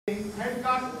head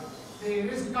cut, the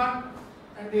wrist cut,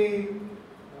 and the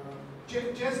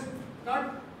chest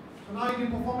cut. So now you'll be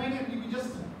performing, and you can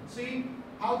just see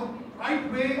how the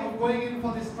right way of going in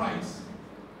for the strides.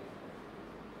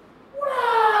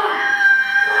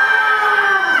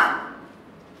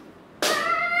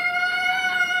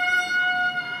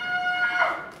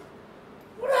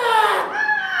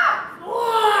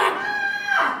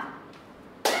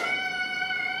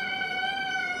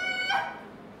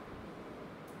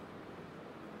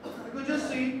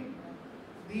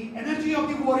 The energy of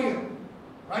the warrior,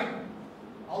 right?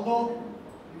 Although,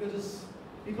 because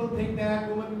people think that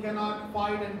women cannot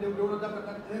fight and they don't have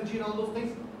that energy and all those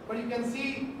things, but you can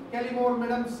see Kelly Moore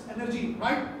Madam's energy,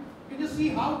 right? You can just see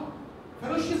how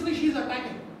ferociously she is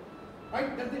attacking,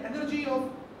 right? That's the energy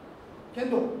of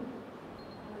Kendo.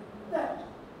 That.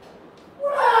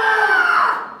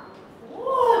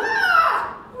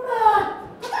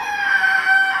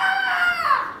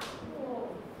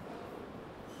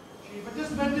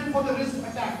 Just went in for the wrist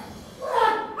attack.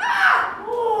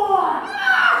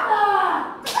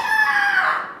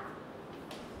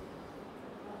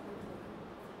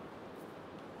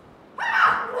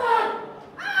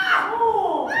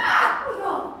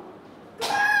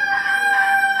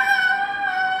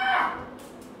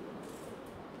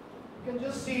 You can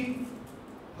just see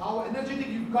how energetic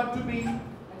you've got to be and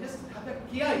just have that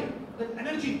ki, that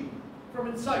energy from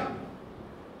inside.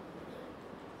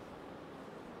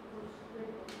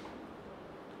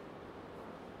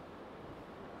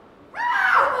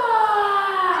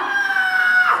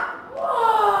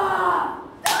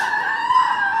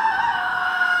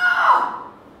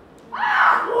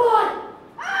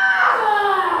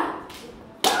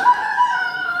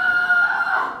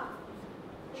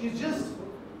 She's just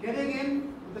getting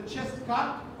in with the chest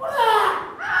cut.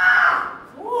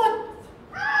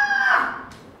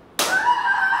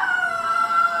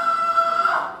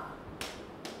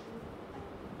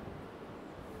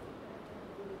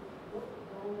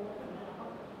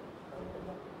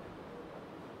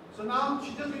 So now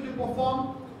she's just going to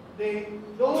perform the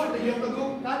lower and the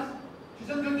EFLU cuts. She's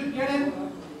just going to get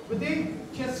in with the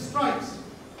chest strikes.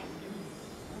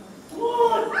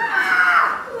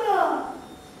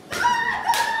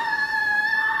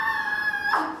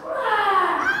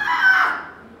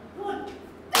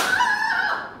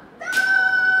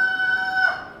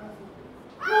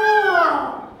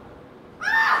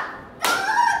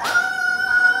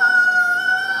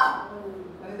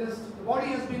 The body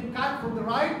has been cut from the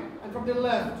right and from the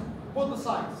left, both the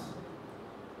sides.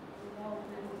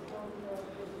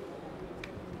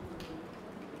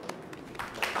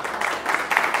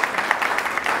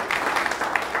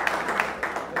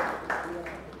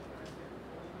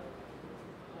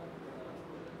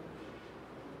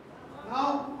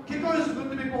 Now, Kiko is going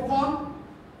to be performed.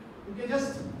 You can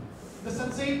just, the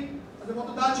sensei, the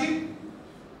motodachi,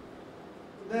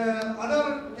 the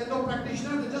other Kendo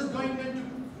practitioner, they're just going to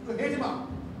hit him up.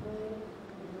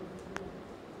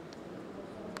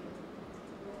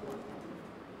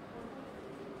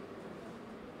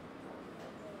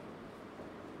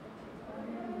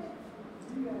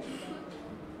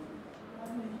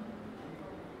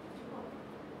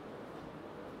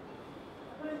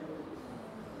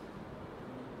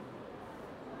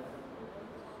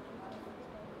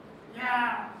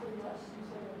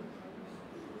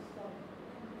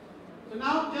 So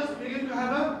now just begin to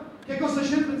have a Keiko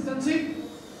session with Sensei.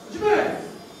 Jimmy!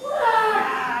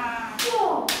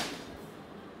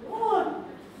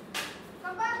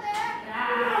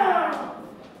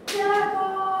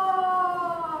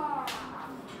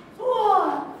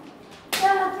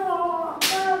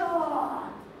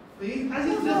 As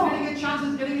he's just getting a chance,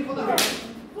 he's getting it for the head.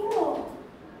 So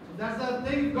that's the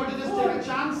thing, you've got to just take a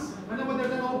chance. Whenever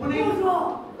there's an opening, you've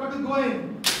got to go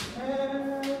in.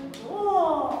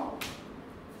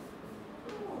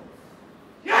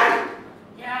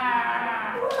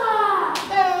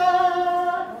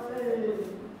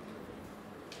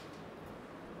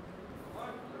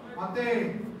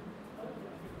 Mate.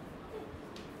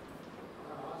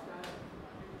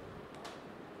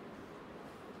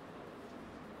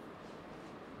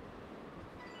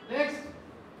 Next.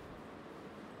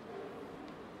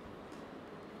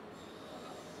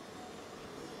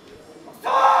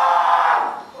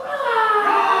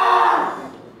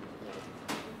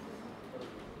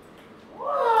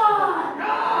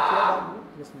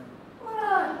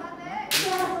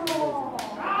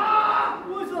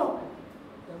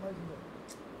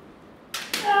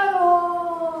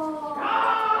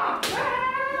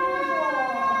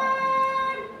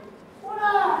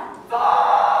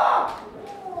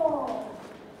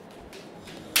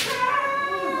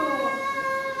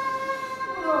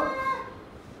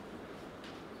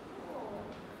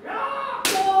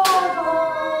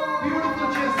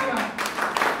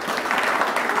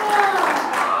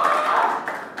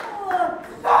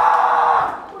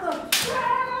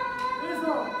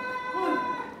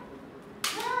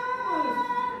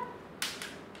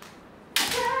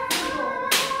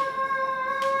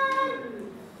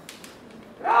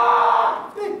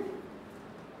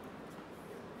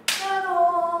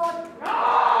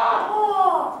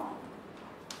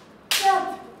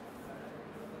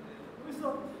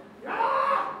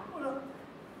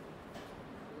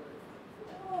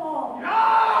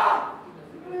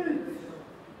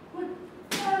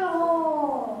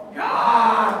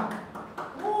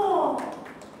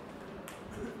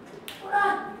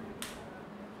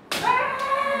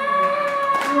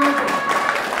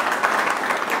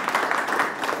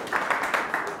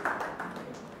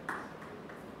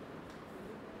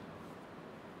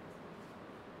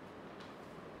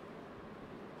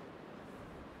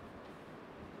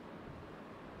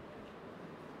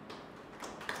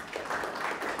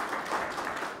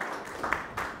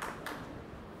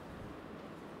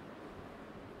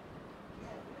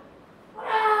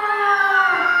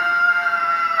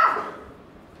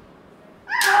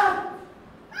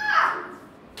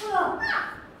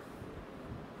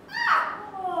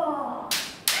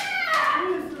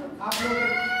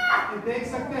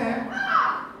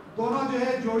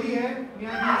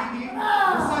 मियां बीवी की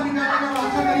गुस्सा निकालने का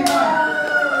अच्छा तरीका है।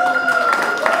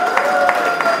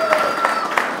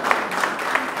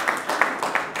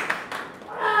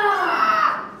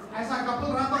 ऐसा couple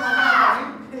रहा तो मजा आता है।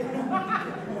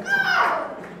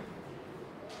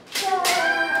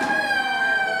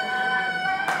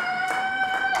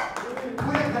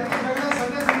 पूरे घर के झगड़े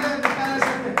संडे संडे निकाले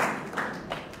सकते।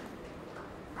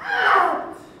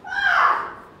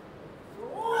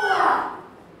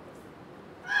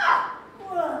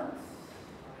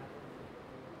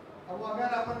 अब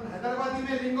अगर अपन हैदराबादी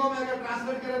में लिंगो में अगर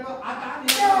ट्रांसलेट करें तो आता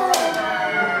नहीं है।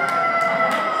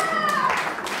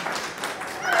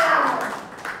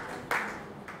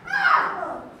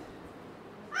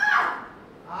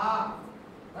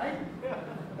 Right?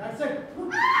 That's it.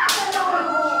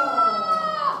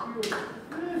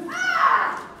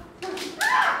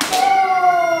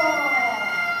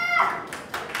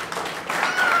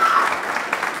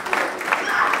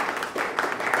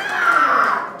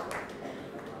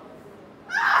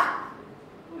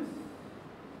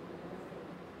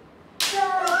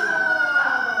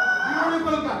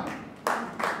 Beautiful cut.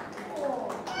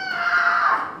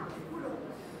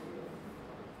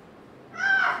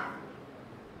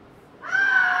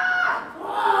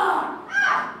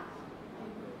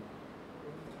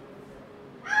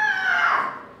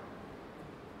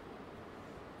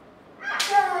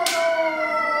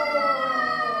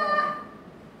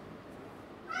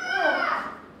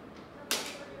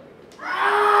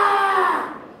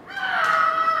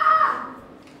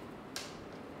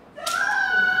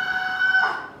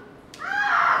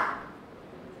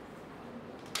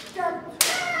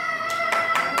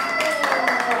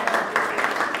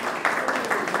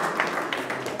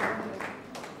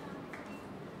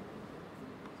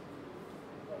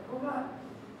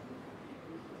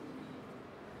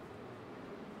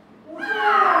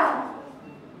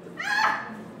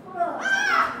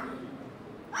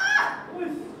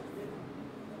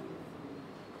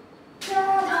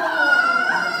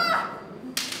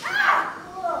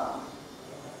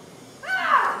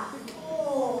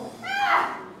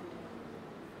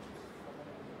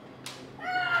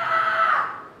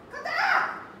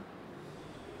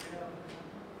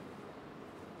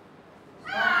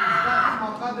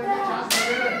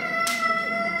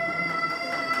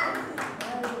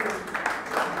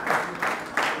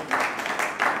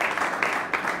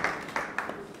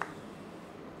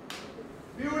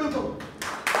 Beautiful.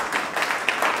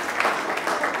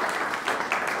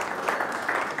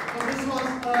 So this was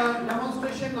a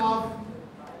demonstration of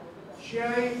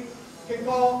sharing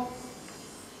Kendo.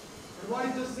 What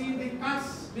is just seen the cuts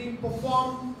being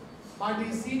performed by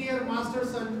the senior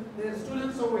masters and their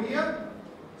students over here.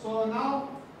 So now,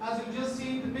 as you just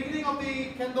seen, the beginning of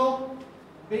the Kendo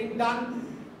being done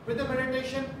with the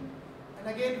meditation, and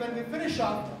again when we finish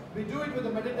up, we do it with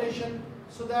the meditation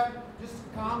so that just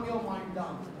calm your mind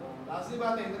down. लाज़मी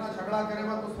बात है, इतना झगड़ा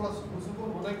करेगा तो थोड़ा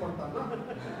सुकून होना ही पड़ता है ना.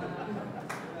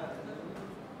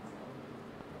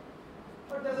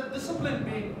 But there's a discipline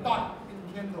being taught in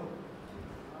Kendo.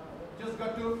 Just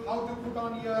got to how to put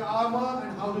on your armor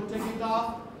and how to take it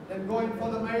off, then go in for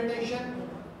the meditation.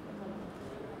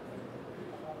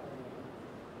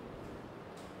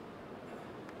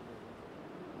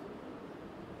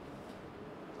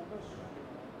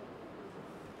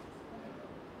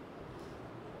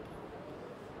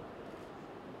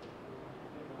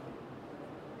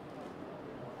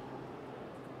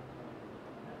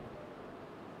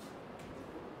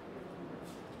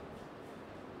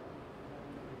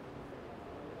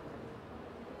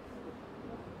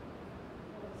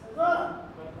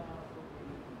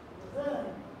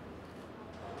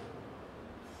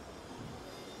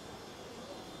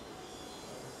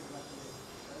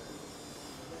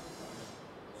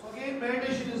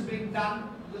 Meditation is being done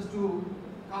just to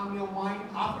calm your mind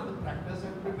after the practice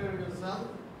and prepare yourself.